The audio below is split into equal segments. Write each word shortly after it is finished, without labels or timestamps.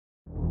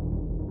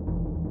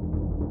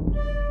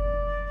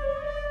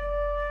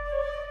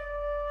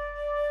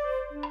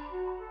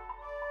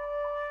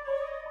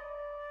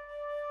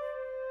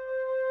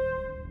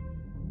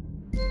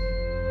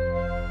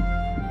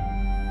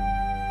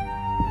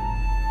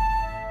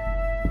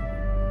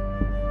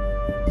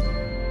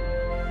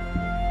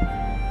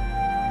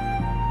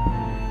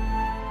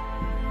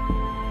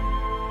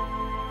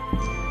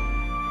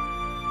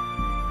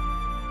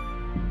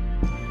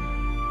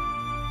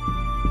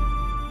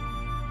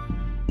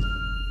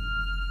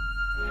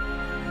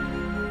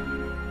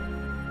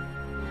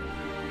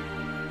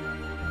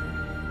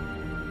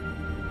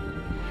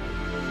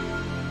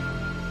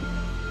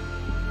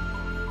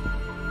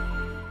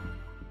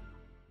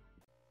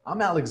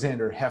I'm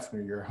Alexander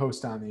Heffner, your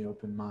host on The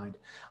Open Mind.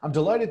 I'm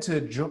delighted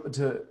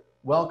to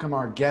welcome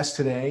our guest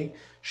today.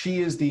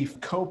 She is the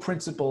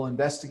co-principal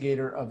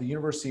investigator of the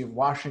University of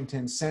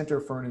Washington Center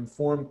for an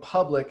Informed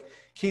Public.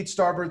 Kate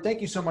Starbird,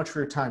 thank you so much for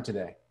your time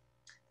today.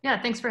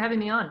 Yeah, thanks for having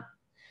me on.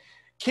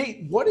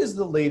 Kate, what is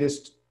the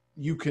latest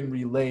you can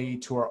relay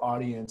to our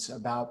audience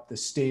about the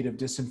state of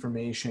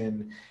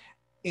disinformation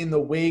in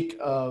the wake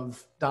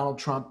of Donald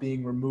Trump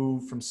being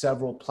removed from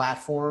several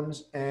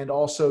platforms and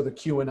also the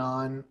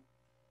QAnon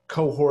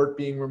cohort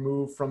being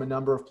removed from a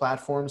number of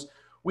platforms?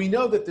 We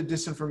know that the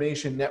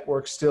disinformation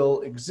network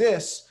still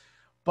exists,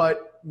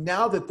 but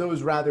now that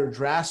those rather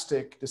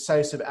drastic,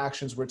 decisive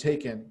actions were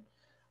taken,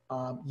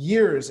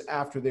 years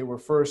after they were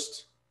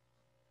first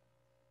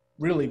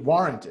really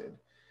warranted,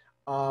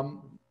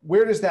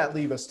 where does that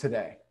leave us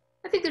today?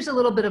 I think there's a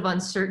little bit of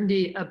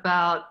uncertainty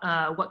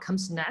about what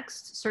comes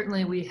next.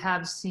 Certainly, we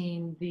have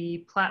seen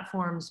the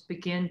platforms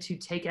begin to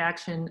take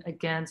action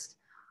against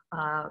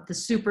the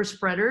super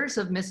spreaders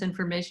of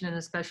misinformation and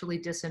especially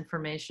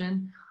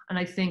disinformation. And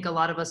I think a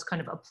lot of us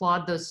kind of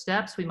applaud those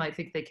steps. We might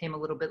think they came a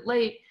little bit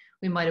late.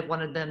 We might have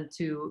wanted them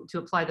to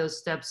apply those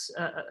steps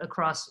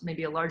across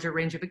maybe a larger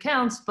range of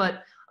accounts,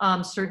 but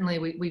certainly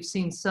we've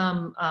seen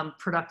some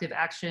productive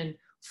action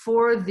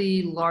for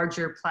the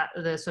larger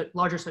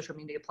social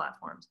media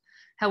platforms.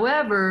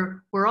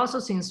 However, we're also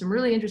seeing some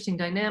really interesting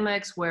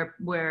dynamics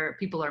where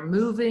people are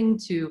moving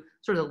to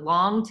sort of the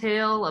long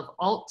tail of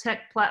alt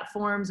tech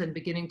platforms and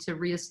beginning to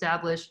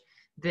reestablish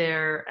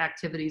their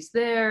activities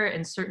there.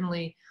 And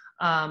certainly,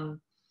 when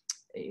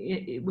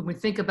we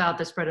think about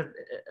the spread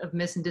of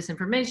mis and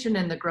disinformation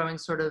and the growing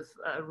sort of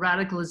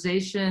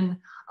radicalization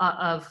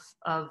of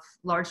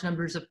large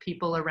numbers of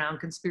people around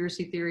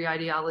conspiracy theory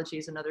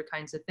ideologies and other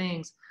kinds of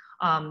things,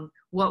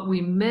 what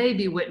we may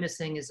be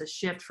witnessing is a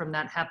shift from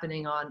that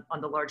happening on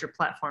the larger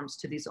platforms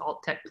to these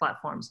alt tech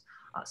platforms.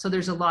 So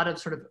there's a lot of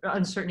sort of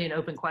uncertainty and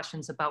open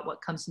questions about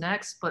what comes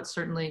next, but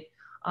certainly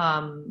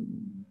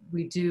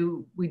we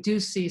do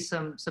see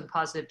some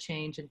positive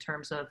change in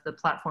terms of the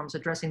platforms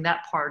addressing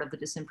that part of the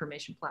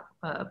disinformation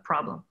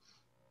problem.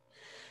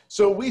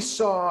 So we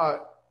saw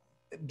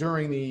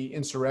during the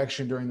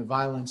insurrection, during the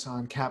violence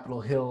on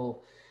Capitol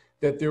Hill,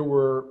 that there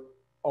were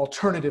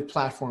alternative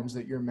platforms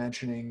that you're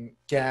mentioning.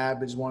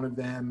 Gab is one of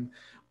them,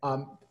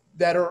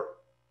 that are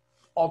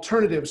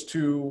alternatives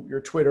to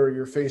your Twitter,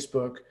 your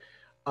Facebook.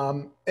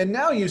 And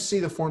now you see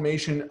the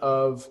formation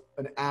of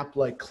an app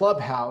like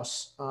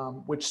Clubhouse,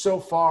 which so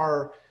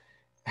far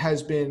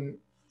has been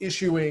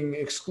issuing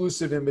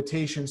exclusive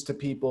invitations to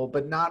people,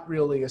 but not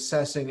really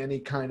assessing any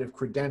kind of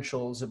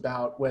credentials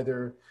about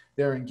whether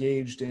they're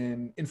engaged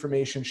in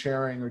information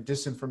sharing or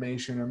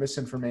disinformation or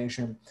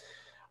misinformation.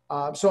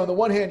 So on the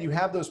one hand, you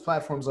have those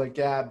platforms like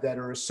Gab that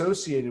are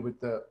associated with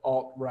the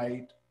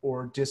alt-right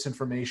or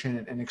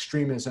disinformation and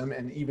extremism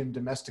and even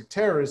domestic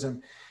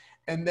terrorism.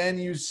 And then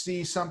you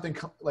see something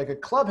like a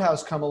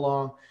Clubhouse come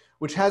along,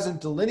 which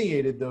hasn't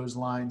delineated those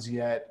lines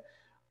yet.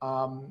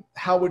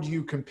 How would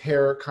you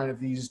compare kind of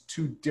these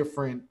two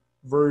different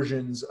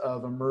versions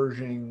of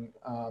emerging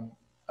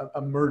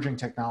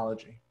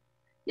technology?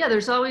 Yeah,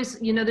 there's always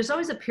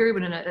a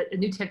period when a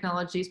new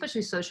technology,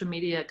 especially social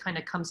media, kind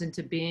of comes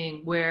into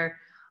being where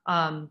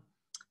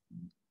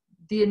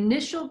the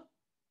initial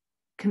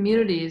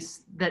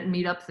communities that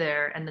meet up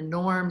there and the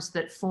norms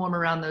that form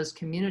around those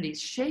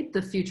communities shape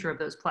the future of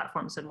those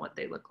platforms and what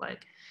they look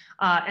like.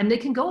 And they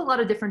can go a lot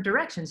of different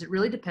directions. It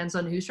really depends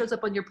on who shows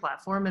up on your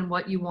platform and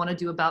what you want to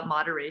do about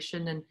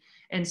moderation.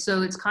 And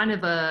so it's kind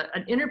of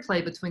an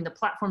interplay between the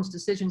platform's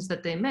decisions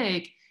that they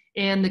make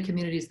and the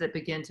communities that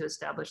begin to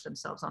establish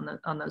themselves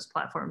on those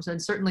platforms.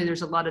 And certainly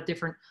there's a lot of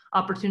different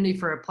opportunity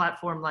for a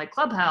platform like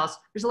Clubhouse.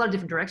 There's a lot of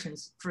different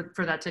directions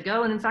for that to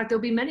go. And in fact,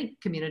 there'll be many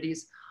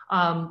communities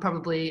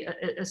probably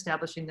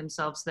establishing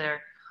themselves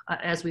there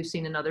as we've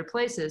seen in other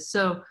places.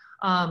 So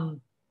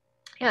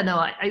yeah, no,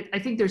 I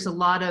think there's a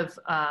lot of,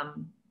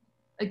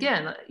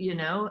 again,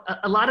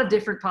 a lot of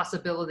different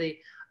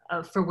possibility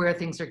for where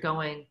things are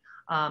going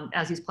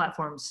as these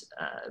platforms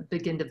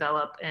begin to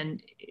develop.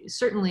 And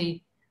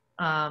certainly,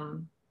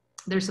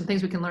 there's some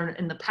things we can learn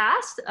in the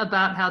past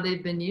about how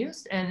they've been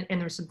used, and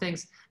there's some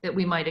things that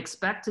we might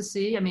expect to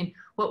see. I mean,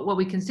 what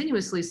we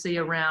continuously see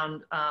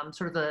around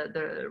sort of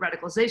the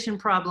radicalization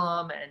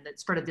problem and the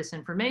spread of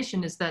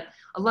disinformation is that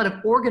a lot of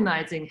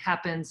organizing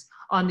happens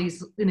in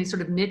these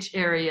sort of niche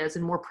areas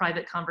and more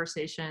private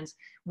conversations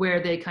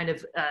where they kind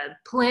of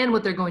plan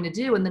what they're going to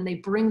do, and then they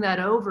bring that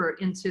over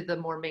into the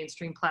more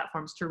mainstream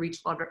platforms to reach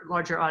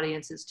larger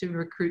audiences, to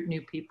recruit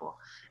new people.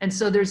 And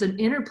so there's an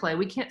interplay.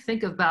 We can't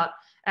think about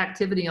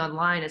activity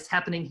online as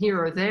happening here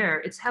or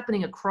there. It's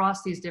happening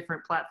across these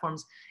different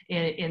platforms.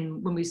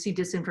 And when we see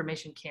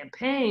disinformation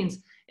campaigns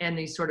and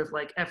these sort of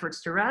like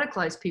efforts to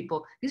radicalize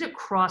people, these are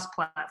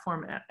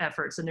cross-platform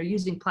efforts, and they're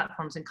using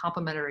platforms in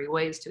complementary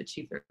ways to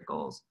achieve their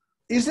goals.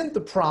 Isn't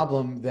the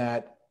problem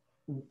that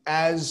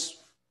as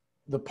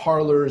the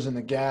parlors and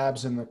the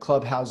Gabs and the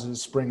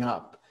Clubhouses spring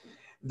up,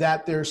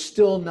 that there's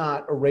still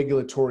not a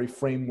regulatory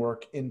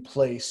framework in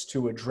place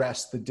to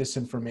address the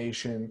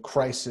disinformation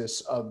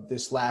crisis of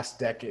this last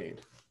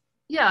decade?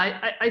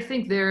 Yeah, I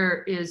think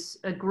there is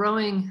a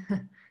growing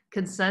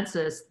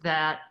consensus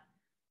that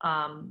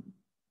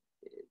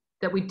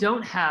that we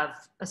don't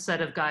have a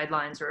set of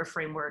guidelines or a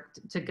framework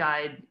to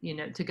guide,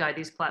 to guide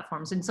these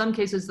platforms. In some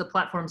cases, the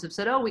platforms have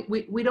said, oh,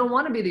 we don't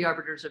want to be the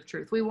arbiters of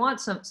truth. We want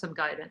some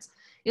guidance.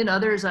 In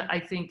others, I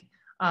think,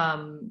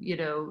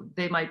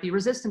 they might be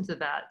resistant to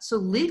that. So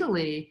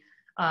legally,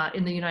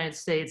 in the United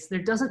States,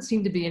 there doesn't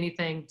seem to be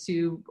anything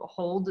to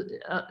hold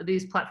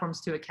these platforms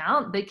to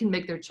account. They can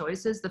make their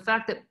choices. The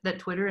fact that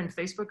Twitter and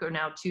Facebook are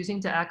now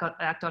choosing to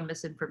act on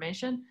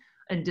misinformation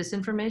and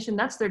disinformation,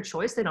 that's their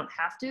choice. They don't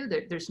have to.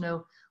 There's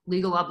no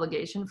legal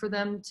obligation for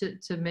them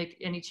to make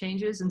any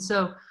changes. And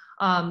so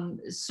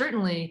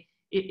certainly,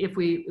 if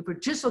we're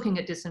just looking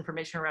at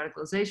disinformation or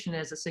radicalization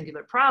as a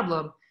singular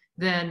problem,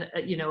 then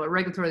a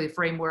regulatory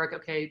framework,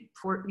 okay,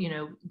 for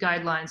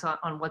guidelines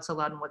on what's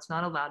allowed and what's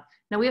not allowed.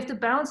 Now we have to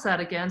balance that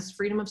against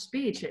freedom of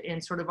speech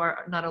and sort of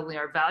our, not only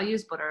our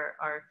values but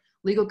our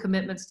legal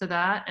commitments to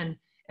that.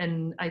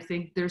 And I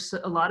think there's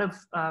a lot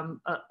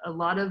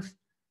of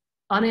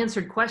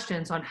unanswered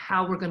questions on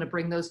how we're going to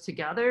bring those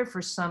together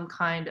for some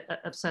kind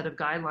of set of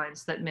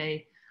guidelines that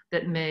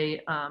may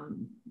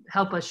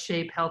help us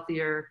shape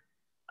healthier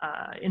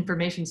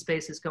information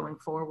spaces going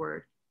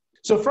forward.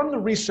 So from the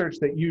research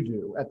that you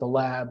do at the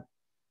lab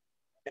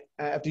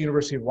at the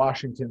University of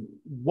Washington,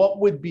 what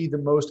would be the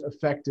most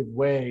effective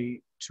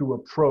way to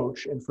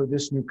approach, and for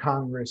this new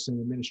Congress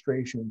and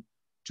administration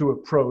to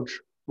approach,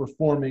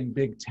 reforming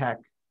big tech,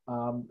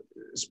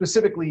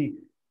 specifically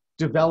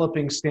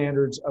developing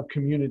standards of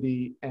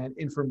community and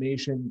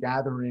information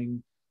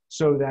gathering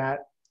so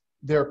that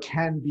there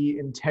can be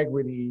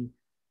integrity,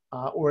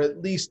 or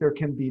at least there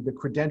can be the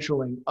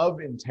credentialing of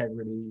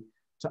integrity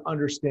to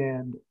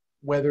understand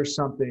whether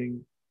something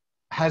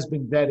has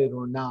been vetted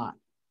or not?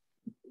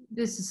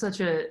 This is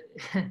this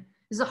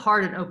is a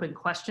hard and open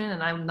question,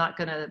 and I'm not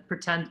going to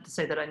pretend to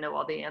say that I know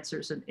all the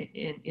answers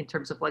in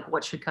terms of like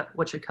what should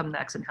come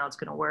next and how it's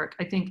going to work.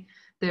 I think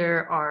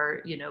there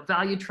are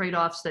value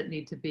trade-offs that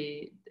need to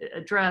be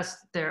addressed.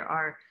 There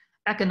are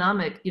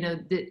economic,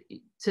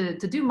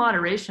 to do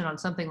moderation on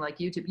something like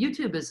YouTube.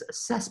 YouTube is a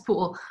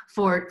cesspool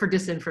for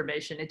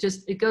disinformation.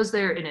 It goes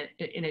there and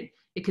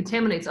it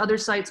contaminates other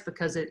sites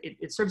because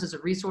it serves as a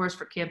resource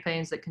for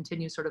campaigns that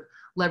continue sort of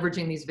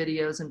leveraging these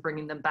videos and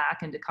bringing them back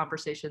into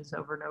conversations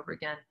over and over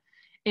again.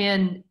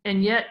 And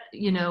yet,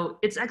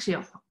 it's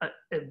actually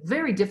a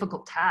very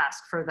difficult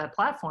task for that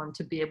platform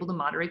to be able to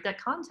moderate that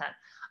content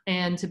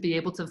and to be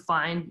able to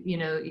find,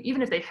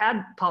 even if they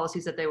had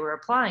policies that they were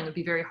applying, it'd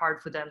be very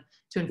hard for them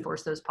to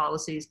enforce those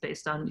policies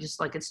based on just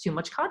like it's too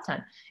much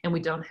content. And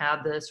we don't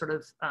have the sort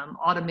of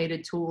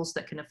automated tools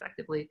that can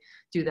effectively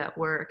do that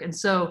work. And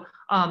so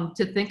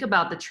to think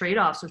about the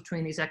trade-offs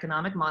between these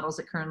economic models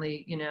that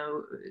currently,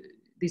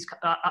 these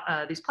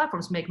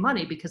platforms make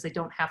money because they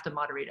don't have to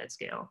moderate at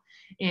scale.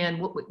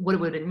 And what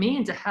would it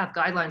mean to have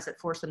guidelines that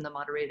force them to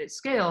moderate at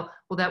scale?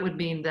 Well, that would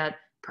mean that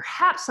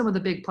perhaps some of the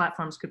big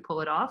platforms could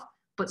pull it off,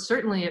 but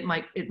certainly it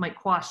might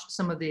quash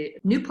some of the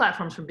new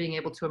platforms from being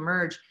able to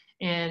emerge.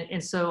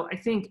 And so I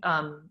think,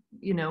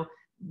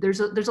 there's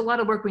a lot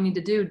of work we need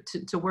to do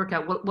to work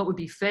out what would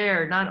be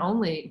fair, not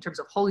only in terms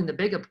of holding the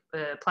big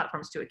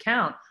platforms to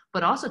account,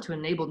 but also to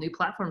enable new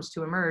platforms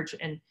to emerge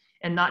and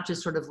not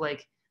just sort of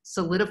like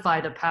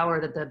solidify the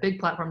power that the big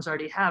platforms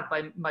already have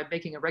by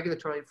making a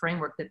regulatory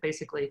framework that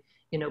basically,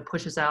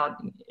 pushes out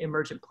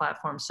emergent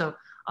platforms. So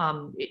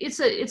it's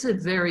a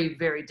very,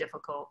 very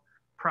difficult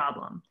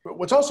problem. But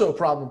what's also a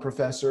problem,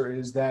 Professor,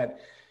 is that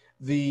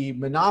the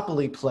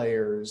monopoly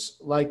players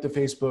like the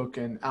Facebook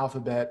and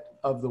Alphabet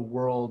of the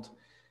world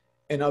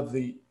and of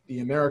the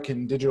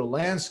American digital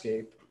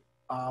landscape,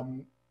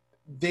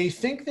 they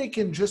think they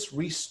can just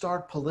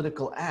restart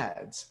political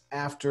ads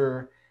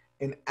after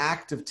an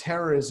act of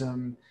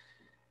terrorism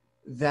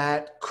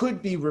that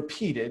could be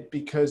repeated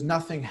because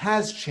nothing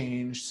has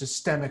changed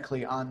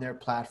systemically on their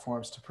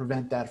platforms to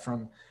prevent that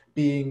from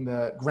being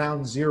the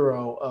ground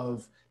zero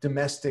of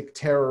domestic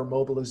terror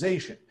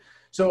mobilization.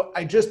 So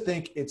I just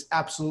think it's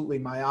absolutely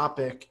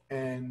myopic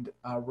and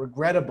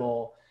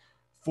regrettable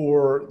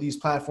for these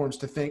platforms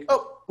to think,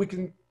 oh, we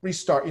can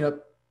restart,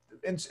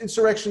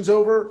 insurrection's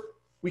over,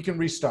 we can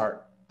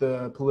restart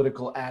the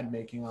political ad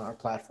making on our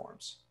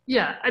platforms.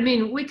 Yeah, I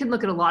mean, we can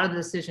look at a lot of the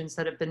decisions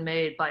that have been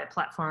made by a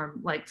platform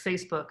like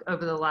Facebook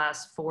over the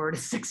last 4 to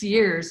 6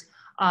 years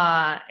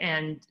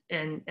and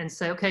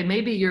say, okay,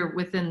 maybe you're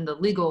within the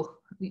legal,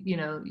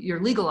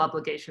 your legal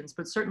obligations,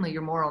 but certainly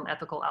your moral and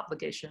ethical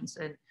obligations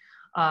and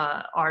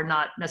are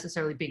not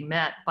necessarily being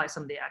met by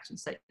some of the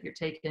actions that you're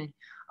taking.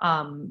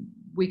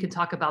 We can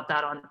talk about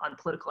that on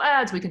political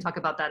ads. We can talk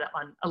about that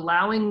on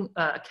allowing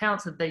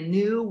accounts that they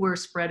knew were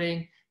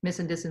spreading mis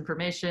and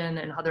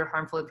disinformation and other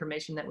harmful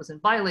information that was in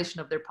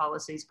violation of their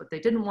policies, but they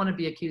didn't want to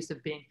be accused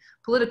of being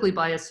politically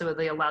biased, so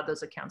they allowed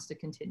those accounts to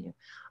continue.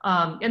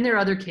 And there are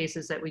other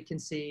cases that we can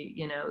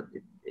see,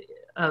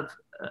 of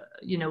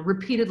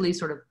repeatedly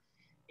sort of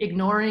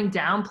ignoring,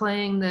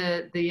 downplaying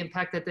the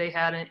impact that they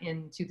had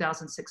in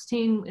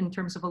 2016 in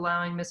terms of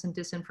allowing mis and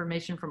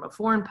disinformation from a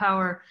foreign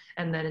power,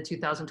 and then in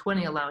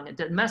 2020 allowing a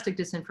domestic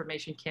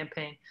disinformation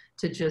campaign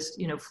to just,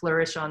 you know,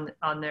 flourish on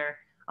their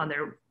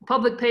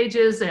public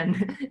pages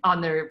and on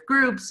their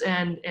groups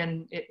and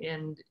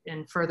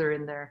further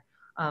in their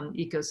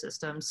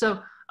ecosystem.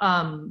 So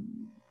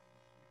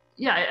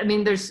yeah, I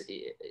mean,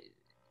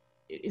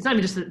 it's not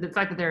even just the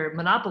fact that they're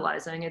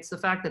monopolizing, it's the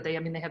fact that they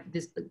have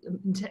this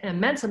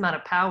immense amount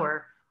of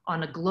power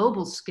on a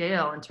global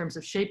scale in terms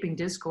of shaping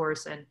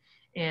discourse,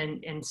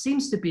 and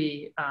seems to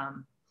be,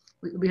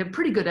 we have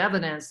pretty good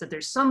evidence that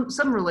there's some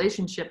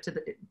relationship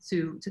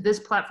to this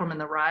platform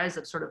and the rise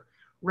of sort of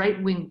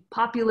right-wing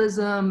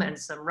populism and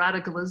some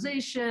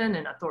radicalization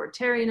and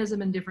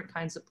authoritarianism in different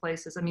kinds of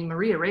places. I mean,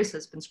 Maria Ressa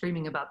has been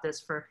screaming about this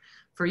for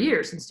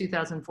years, since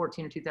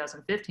 2014 or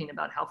 2015,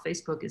 about how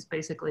Facebook is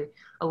basically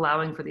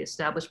allowing for the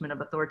establishment of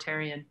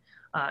authoritarian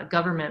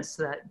governments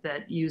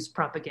that use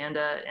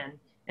propaganda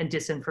and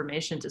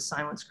disinformation to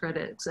silence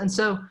critics. And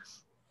so,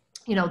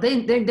 you know,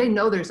 they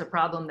know there's a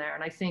problem there.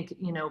 And I think,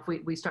 you know,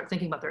 if we start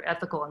thinking about their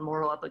ethical and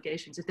moral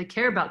obligations, if they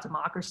care about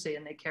democracy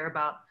and they care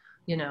about,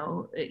 you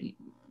know,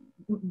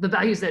 the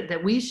values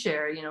that we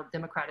share, you know,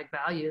 democratic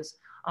values,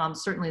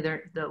 certainly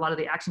a lot of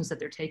the actions that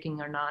they're taking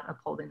are not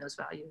upholding those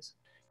values.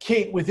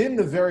 Kate, within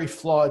the very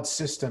flawed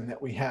system that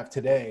we have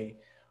today,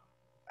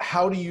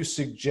 how do you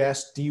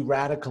suggest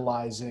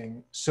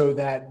de-radicalizing so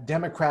that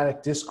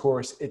democratic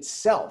discourse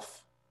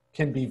itself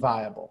can be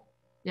viable?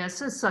 Yeah, it's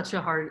just such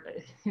a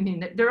hard, I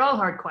mean, they're all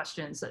hard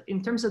questions.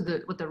 In terms of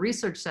what the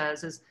research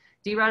says is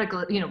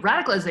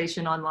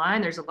radicalization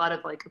online, there's a lot of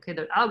like, okay,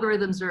 the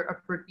algorithms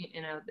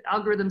the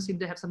algorithms seem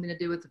to have something to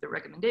do with the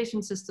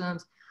recommendation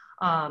systems,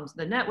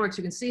 the networks,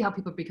 you can see how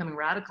people are becoming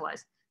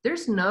radicalized.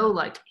 There's no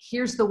like,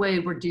 here's the way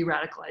we're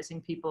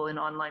de-radicalizing people in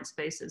online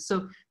spaces.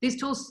 So these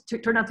tools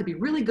turn out to be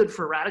really good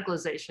for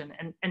radicalization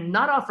and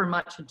not offer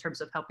much in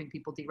terms of helping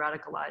people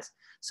de-radicalize.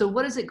 So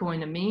what is it going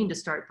to mean to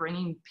start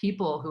bringing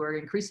people who are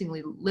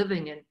increasingly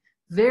living in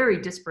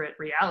very disparate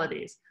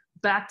realities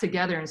back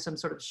together in some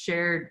sort of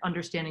shared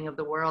understanding of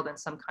the world and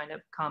some kind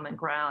of common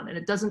ground? And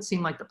it doesn't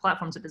seem like the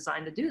platforms are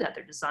designed to do that.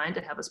 They're designed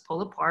to have us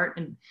pull apart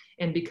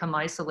and become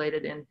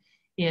isolated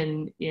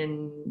and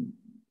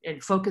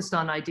focused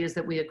on ideas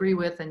that we agree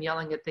with and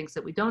yelling at things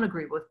that we don't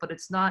agree with. But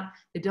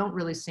they don't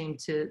really seem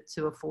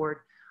to afford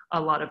a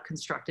lot of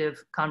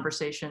constructive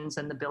conversations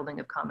and the building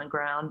of common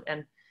ground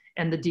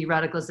and the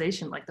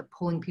de-radicalization, like the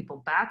pulling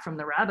people back from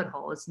the rabbit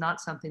hole, is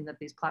not something that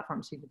these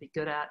platforms seem to be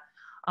good at.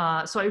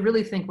 So I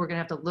really think we're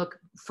going to have to look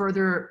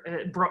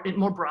further,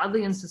 more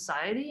broadly in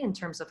society in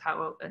terms of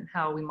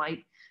how we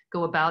might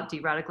go about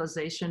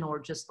de-radicalization or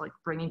just like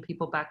bringing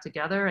people back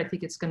together. I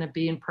think it's going to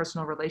be in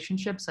personal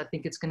relationships. I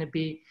think it's going to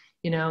be,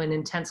 you know, in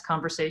intense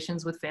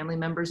conversations with family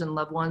members and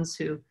loved ones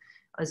who,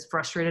 as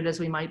frustrated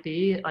as we might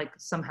be, like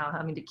somehow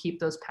having to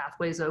keep those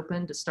pathways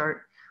open to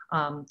start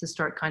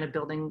kind of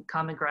building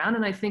common ground.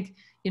 And I think,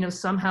 you know,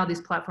 somehow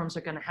these platforms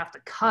are going to have to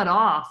cut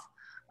off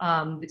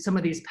some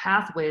of these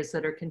pathways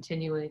that are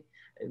continually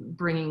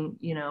bringing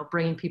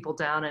people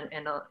down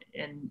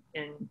and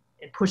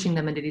pushing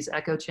them into these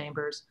echo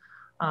chambers.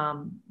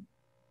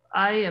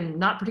 I am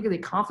not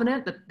particularly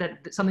confident that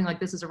something like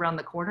this is around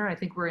the corner. I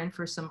think we're in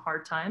for some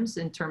hard times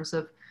in terms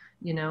of,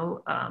 you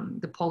know,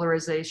 the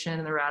polarization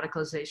and the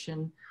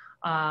radicalization.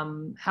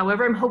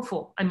 However, I'm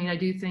hopeful. I mean, I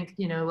do think,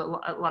 you know,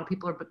 a lot of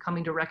people are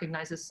coming to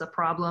recognize this as a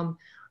problem.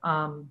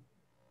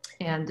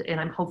 And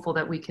I'm hopeful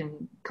that we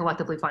can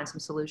collectively find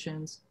some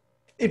solutions.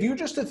 If you were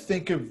just to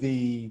think of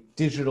the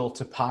digital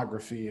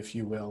topography, if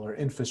you will, or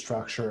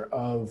infrastructure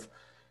of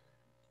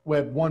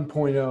Web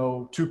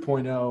 1.0,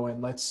 2.0,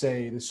 and let's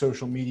say the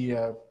social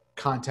media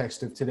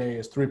context of today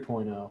is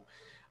 3.0,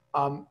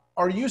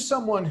 are you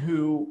someone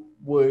who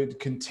would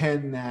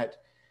contend that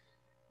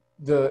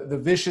the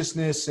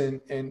viciousness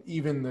and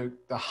even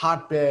the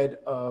hotbed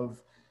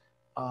of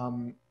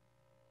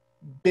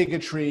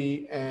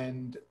bigotry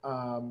and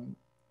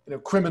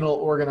criminal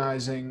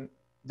organizing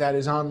that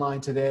is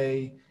online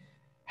today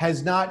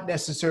has not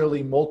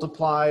necessarily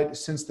multiplied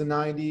since the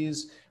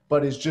 90s,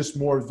 but is just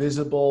more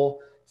visible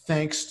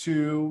thanks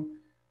to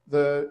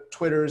the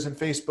Twitters and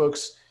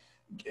Facebooks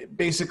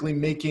basically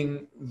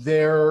making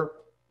their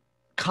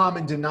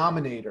common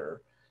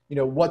denominator, you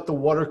know, what the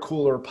water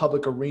cooler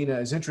public arena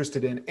is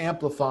interested in,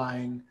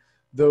 amplifying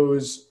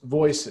those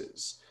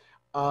voices?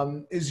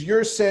 Is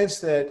your sense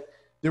that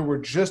there were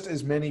just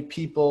as many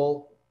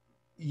people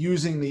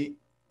using the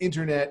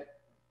internet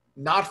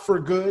not for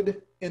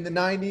good in the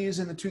 90s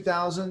and the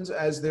 2000s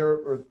as there,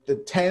 or the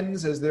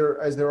 10s as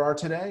there are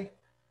today?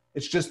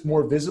 It's just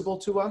more visible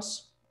to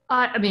us?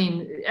 I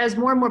mean, as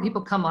more and more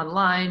people come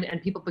online and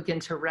people begin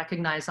to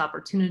recognize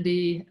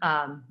opportunity,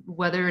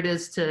 whether it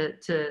is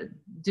to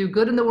do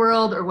good in the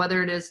world or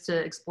whether it is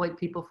to exploit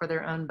people for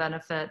their own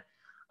benefit,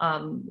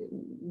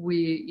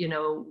 we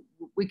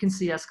can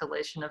see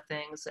escalation of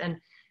things.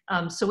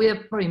 So we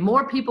have probably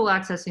more people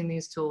accessing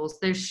these tools.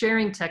 They're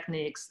sharing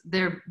techniques.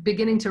 They're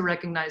beginning to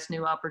recognize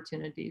new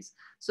opportunities.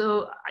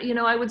 So, you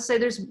know, I would say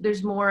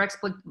there's more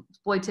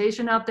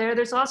exploitation out there.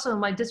 There's also,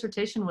 my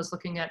dissertation was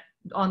looking at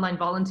online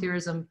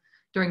volunteerism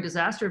during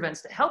disaster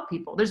events to help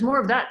people. There's more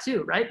of that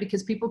too, right?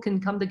 Because people can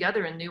come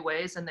together in new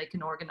ways, and they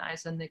can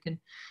organize, and they can,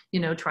 you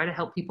know, try to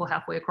help people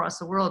halfway across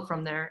the world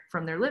from their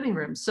living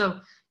rooms.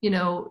 So, you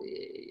know,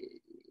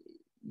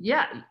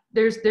 yeah,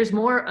 there's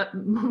more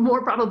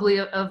probably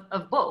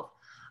of both.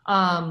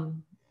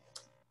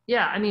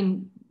 Yeah, I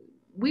mean,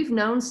 we've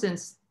known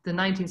since the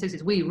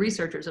 1960s, we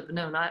researchers have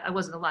known, I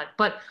wasn't alive,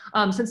 but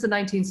since the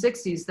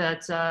 1960s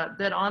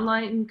that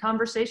online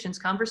conversations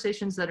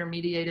that are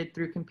mediated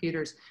through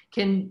computers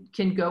can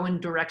go in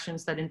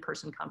directions that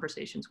in-person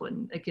conversations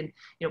wouldn't. It can,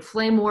 you know,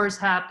 flame wars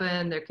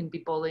happen, there can be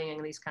bullying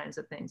and these kinds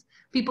of things.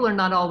 People are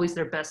not always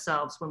their best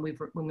selves when we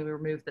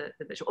remove the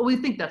visual. Well, we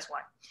think that's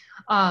why.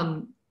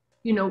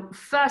 You know,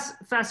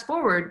 fast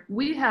forward,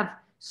 we have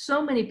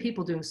so many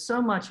people doing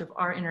so much of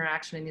our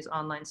interaction in these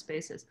online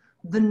spaces.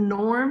 The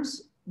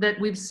norms that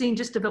we've seen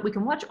just about, we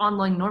can watch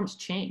online norms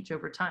change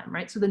over time,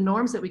 right? So the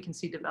norms that we can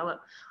see develop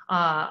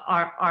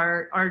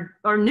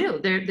are new.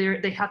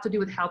 They have to do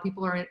with how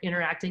people are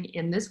interacting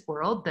in this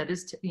world that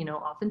is, you know,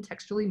 often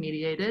textually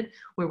mediated,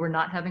 where we're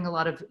not having a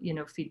lot of, you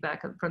know,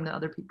 feedback from the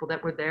other people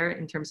that were there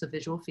in terms of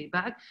visual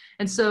feedback.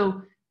 And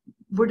so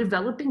we're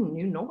developing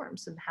new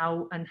norms and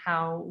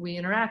how we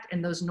interact.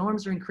 And those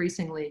norms are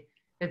increasingly,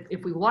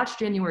 if we watch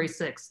January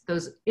 6th,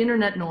 those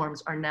internet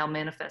norms are now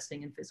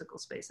manifesting in physical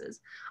spaces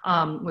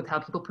with how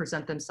people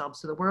present themselves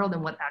to the world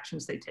and what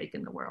actions they take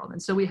in the world.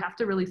 And so we have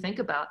to really think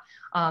about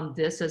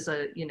this as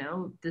a, you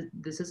know,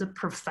 this is a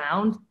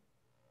profound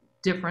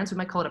difference, we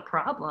might call it a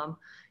problem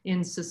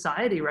in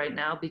society right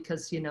now,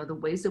 because, you know, the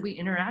ways that we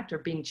interact are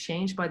being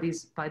changed by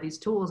these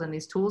tools, and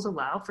these tools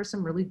allow for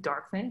some really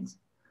dark things.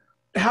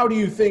 How do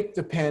you think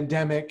the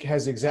pandemic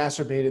has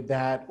exacerbated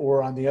that?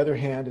 Or on the other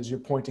hand, as you're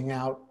pointing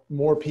out,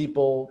 more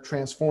people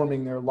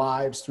transforming their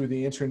lives through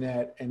the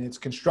internet and its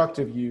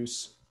constructive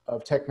use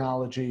of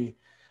technology.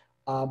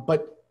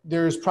 But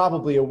there's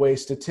probably a way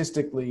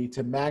statistically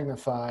to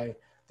magnify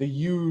the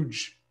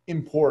huge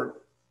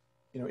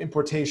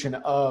importation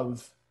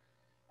of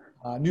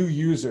new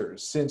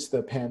users since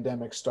the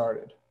pandemic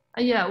started.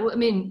 Yeah, well, I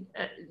mean,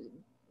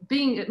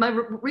 my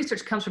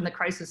research comes from the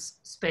crisis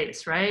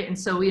space, right? And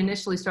so we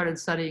initially started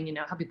studying, you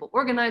know, how people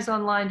organize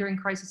online during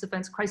crisis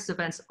events. Crisis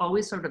events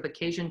always sort of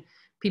occasion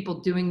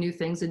people doing new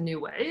things in new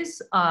ways,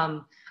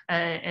 and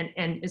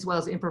as well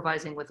as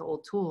improvising with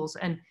old tools.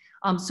 And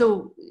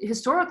so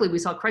historically, we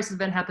saw a crisis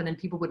event happen and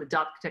people would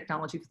adopt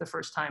technology for the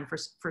first time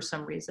for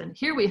some reason.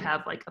 Here we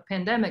have like a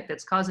pandemic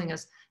that's causing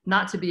us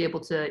not to be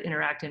able to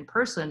interact in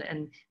person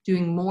and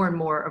doing more and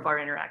more of our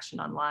interaction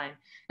online.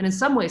 And in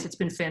some ways, it's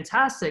been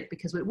fantastic,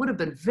 because it would have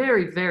been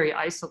very, very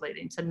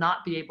isolating to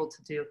not be able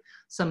to do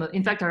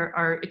in fact,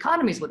 our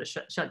economies would have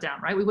shut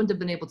down, right? We wouldn't have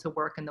been able to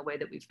work in the way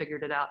that we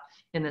figured it out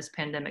in this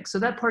pandemic. So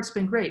that part's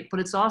been great, but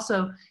it's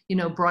also, you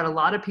know, brought a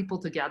lot of people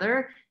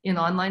together in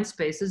online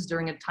spaces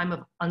during a time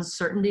of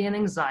uncertainty and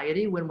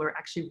anxiety, when we're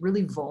actually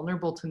really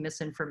vulnerable to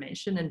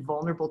misinformation and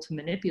vulnerable to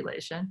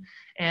manipulation.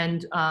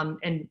 And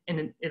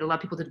it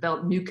allowed people to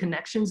develop new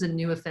connections and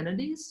new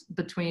affinities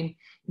between,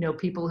 you know,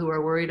 people who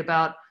are worried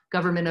about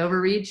government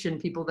overreach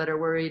and people that are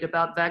worried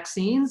about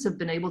vaccines have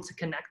been able to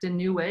connect in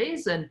new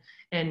ways and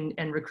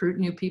recruit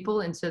new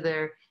people into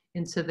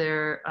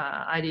their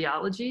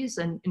ideologies.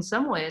 And in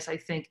some ways, I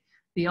think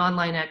the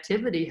online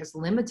activity has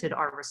limited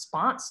our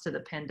response to the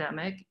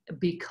pandemic,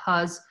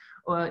 because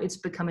it's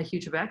become a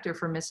huge vector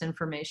for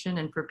misinformation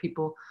and for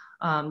people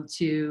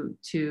to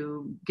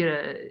get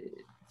a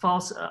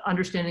false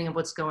understanding of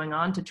what's going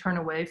on, to turn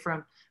away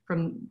from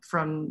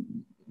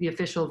the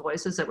official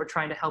voices that were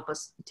trying to help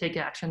us take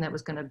action that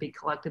was going to be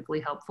collectively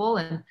helpful,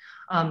 and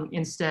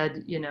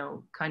instead, you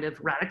know, kind of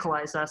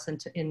radicalize us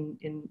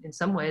in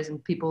some ways,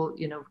 and people,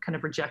 you know, kind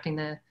of rejecting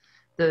the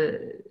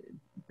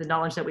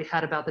knowledge that we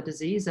had about the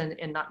disease,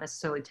 and not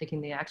necessarily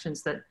taking the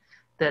actions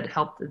that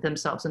help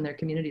themselves and their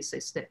communities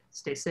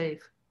stay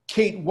safe.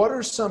 Kate, what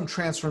are some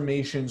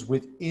transformations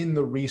within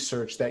the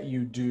research that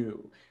you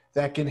do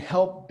that can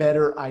help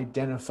better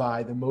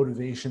identify the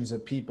motivations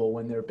of people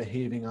when they're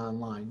behaving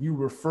online? You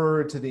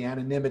referred to the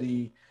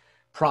anonymity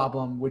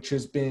problem, which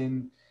has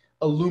been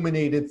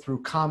illuminated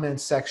through comment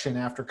section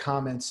after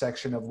comment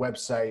section of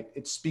website.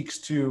 It speaks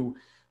to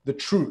the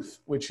truth,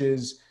 which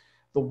is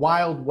the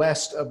Wild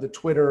West of the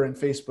Twitter and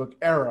Facebook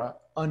era,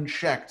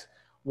 unchecked,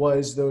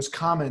 was those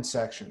comment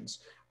sections,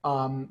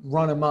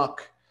 run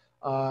amok,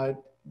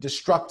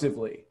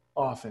 destructively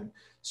often.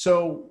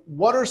 So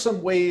what are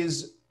some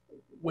ways,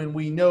 when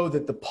we know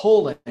that the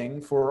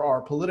polling for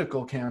our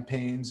political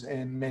campaigns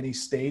in many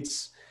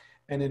states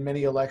and in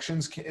many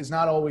elections is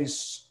not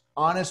always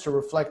honest or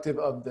reflective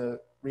of the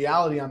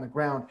reality on the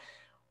ground,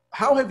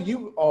 how have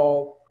you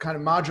all kind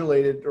of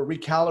modulated or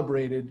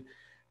recalibrated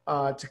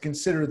to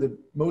consider the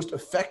most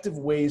effective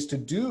ways to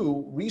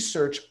do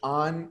research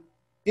on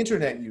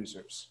internet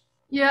users?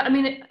 Yeah, I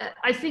mean,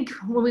 I think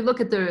when we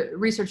look at the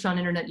research on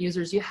internet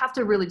users, you have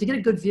to really, to get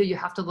a good view, you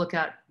have to look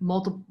at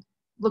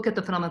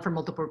the phenomenon from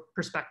multiple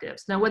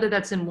perspectives. Now, whether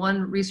that's in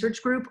one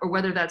research group or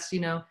whether that's,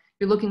 you're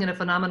looking at a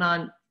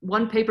phenomenon,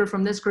 one paper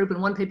from this group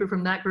and one paper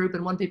from that group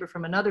and one paper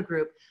from another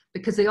group,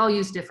 because they all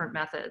use different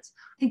methods.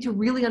 I think to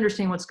really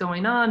understand what's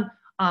going on,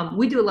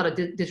 we do a lot of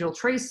digital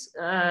trace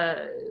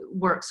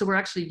work. So we're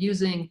actually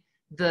using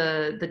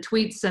the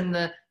tweets and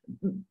the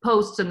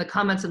posts and the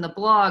comments and the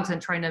blogs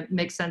and trying to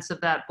make sense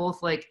of that,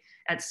 both like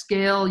at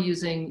scale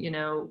using,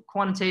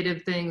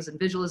 quantitative things and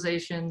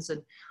visualizations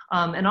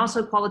and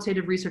also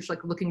qualitative research,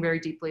 like looking very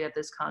deeply at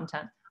this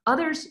content.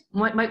 Others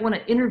might want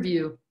to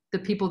interview the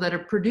people that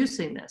are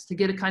producing this to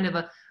get a kind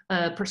of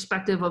a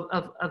perspective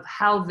of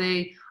how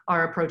they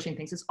are approaching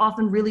things. It's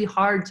often really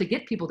hard to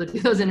get people to do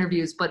those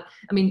interviews, but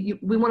I mean,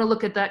 we want to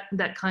look at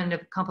that kind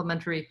of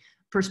complementary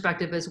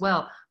perspective as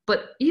well.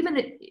 But even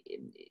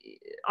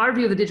our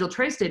view of the digital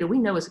trace data, we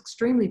know is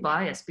extremely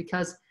biased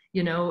because,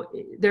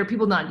 there are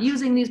people not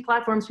using these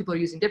platforms. People are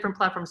using different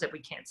platforms that we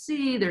can't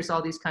see. There's all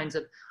these kinds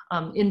of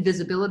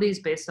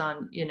invisibilities based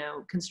on,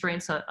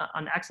 constraints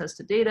on access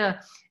to data.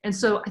 And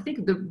so I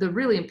think the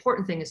really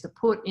important thing is to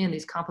put in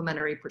these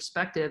complementary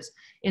perspectives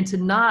and to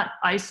not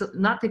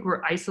think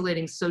we're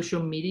isolating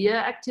social media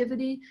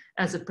activity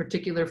as a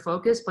particular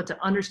focus, but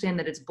to understand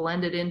that it's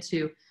blended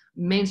into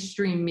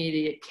mainstream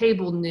media,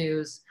 cable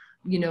news,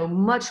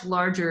 much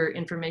larger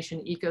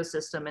information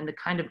ecosystem, and to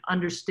kind of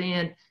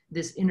understand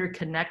this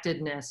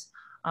interconnectedness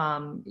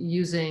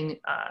using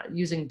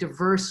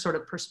diverse sort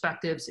of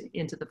perspectives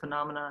into the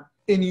phenomenon.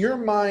 In your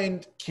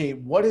mind, Kate,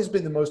 what has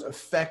been the most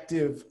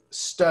effective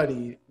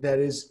study that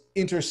has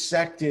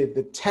intersected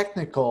the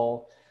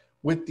technical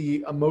with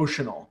the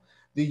emotional,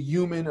 the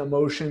human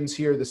emotions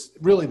here,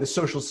 really the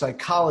social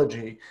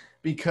psychology?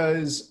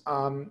 Because,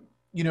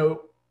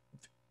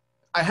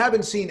 I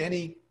haven't seen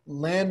any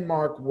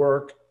landmark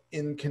work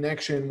in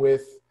connection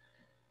with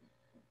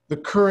the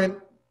current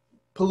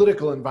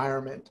political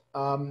environment.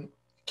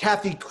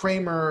 Kathy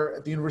Kramer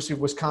at the University of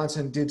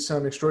Wisconsin did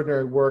some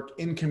extraordinary work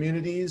in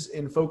communities,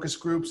 in focus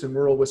groups in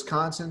rural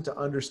Wisconsin to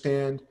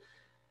understand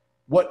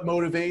what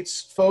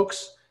motivates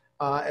folks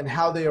and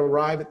how they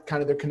arrive at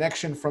kind of their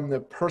connection from the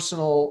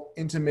personal,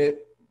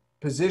 intimate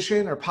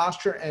position or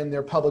posture and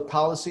their public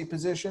policy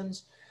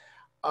positions.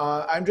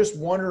 I'm just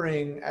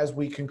wondering, as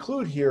we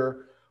conclude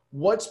here,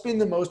 what's been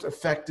the most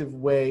effective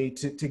way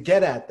to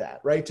get at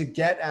that, right? To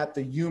get at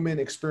the human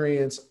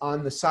experience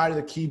on the side of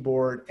the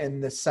keyboard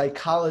and the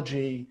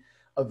psychology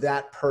of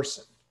that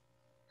person?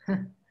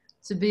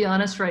 To be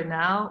honest, right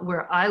now,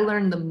 where I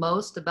learned the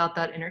most about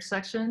that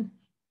intersection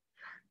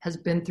has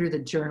been through the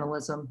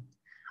journalism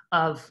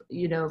of,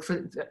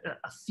 for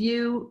a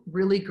few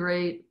really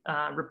great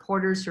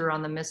reporters who are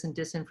on the mis and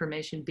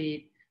disinformation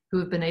beat, who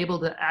have been able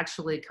to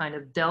actually kind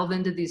of delve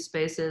into these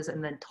spaces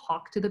and then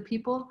talk to the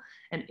people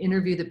and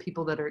interview the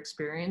people that are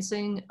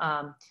experiencing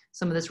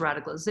some of this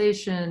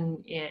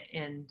radicalization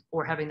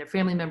or having their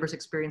family members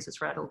experience this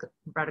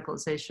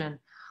radicalization.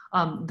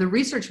 The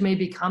research may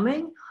be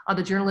coming.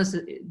 The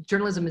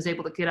journalism is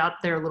able to get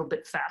out there a little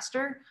bit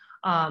faster.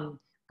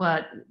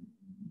 But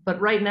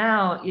right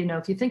now,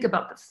 if you think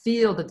about the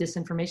field of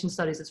disinformation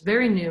studies, it's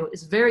very new,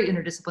 it's very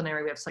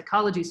interdisciplinary. We have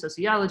psychology,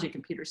 sociology,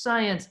 computer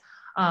science,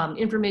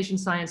 information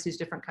science, these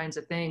different kinds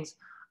of things.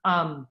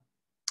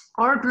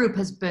 Our group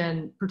has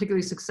been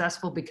particularly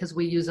successful because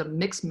we use a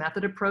mixed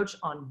method approach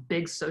on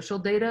big social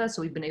data.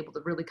 So we've been able to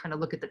really kind of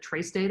look at the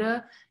trace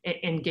data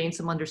and gain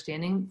some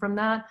understanding from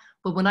that.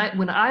 But when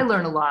I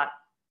learn a lot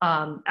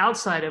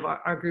outside of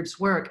our group's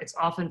work, it's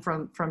often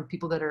from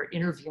people that are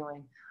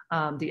interviewing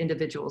the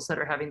individuals that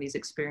are having these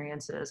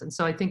experiences. And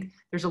so I think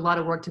there's a lot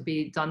of work to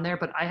be done there,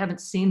 but I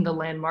haven't seen the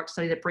landmark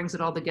study that brings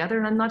it all together.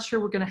 And I'm not sure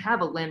we're going to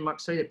have a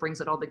landmark study that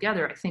brings it all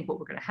together. I think what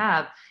we're going to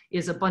have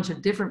is a bunch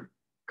of different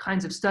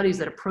kinds of studies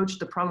that approach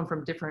the problem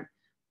from different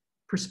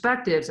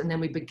perspectives. And then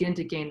we begin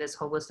to gain this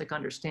holistic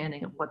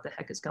understanding of what the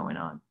heck is going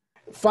on.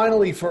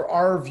 Finally, for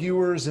our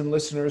viewers and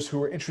listeners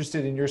who are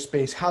interested in your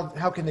space,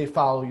 how can they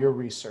follow your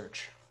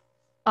research?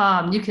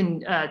 You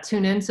can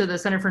tune into the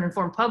Center for an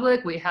Informed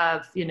Public. We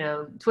have,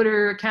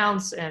 Twitter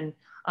accounts and,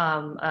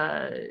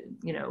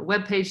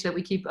 webpage that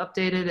we keep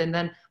updated. And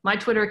then my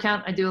Twitter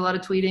account, I do a lot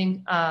of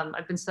tweeting.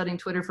 I've been studying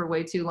Twitter for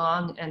way too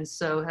long and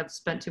so have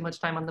spent too much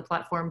time on the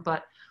platform.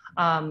 But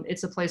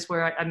it's a place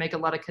where I make a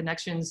lot of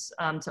connections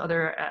to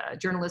other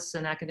journalists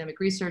and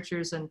academic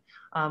researchers. And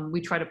we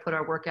try to put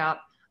our work out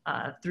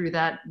through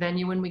that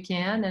venue when we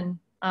can. And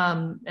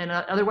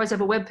otherwise I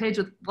have a webpage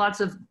with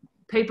lots of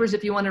papers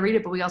if you want to read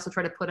it, but we also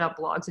try to put out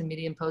blogs and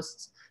Medium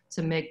posts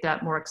to make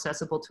that more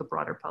accessible to a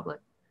broader public.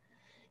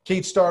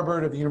 Kate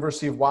Starbird of the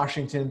University of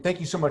Washington, thank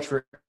you so much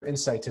for your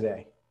insight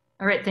today.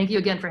 All right, thank you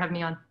again for having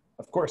me on.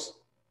 Of course.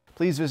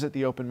 Please visit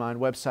the Open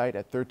Mind website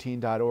at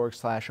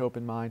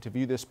 13.org/openmind to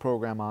view this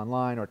program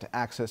online or to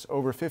access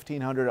over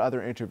 1,500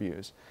 other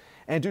interviews.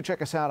 And do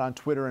check us out on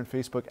Twitter and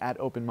Facebook at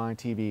Open Mind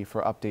TV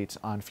for updates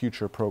on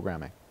future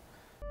programming.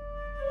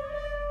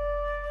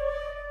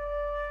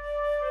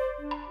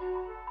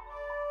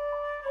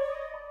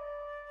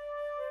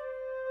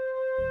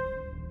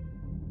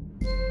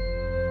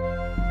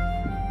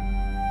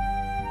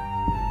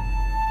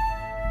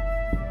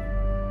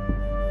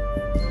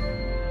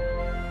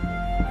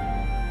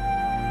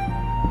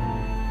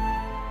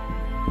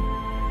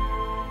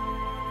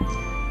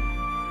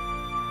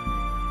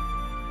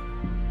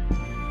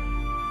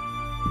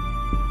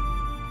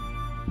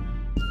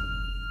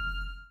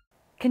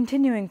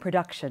 Continuing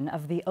production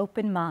of The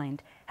Open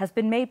Mind has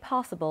been made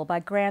possible by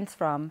grants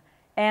from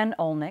Ann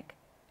Olnick,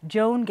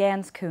 Joan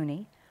Gans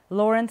Cooney,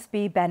 Lawrence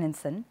B.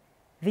 Benenson,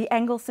 the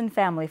Engelson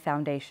Family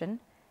Foundation,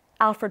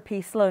 Alfred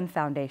P. Sloan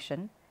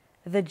Foundation,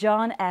 the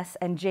John S.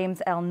 and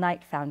James L.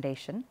 Knight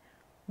Foundation,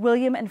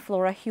 William and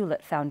Flora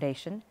Hewlett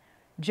Foundation,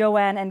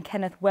 Joanne and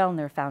Kenneth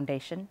Wellner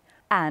Foundation,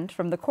 and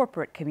from the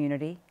corporate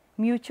community,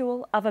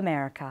 Mutual of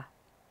America.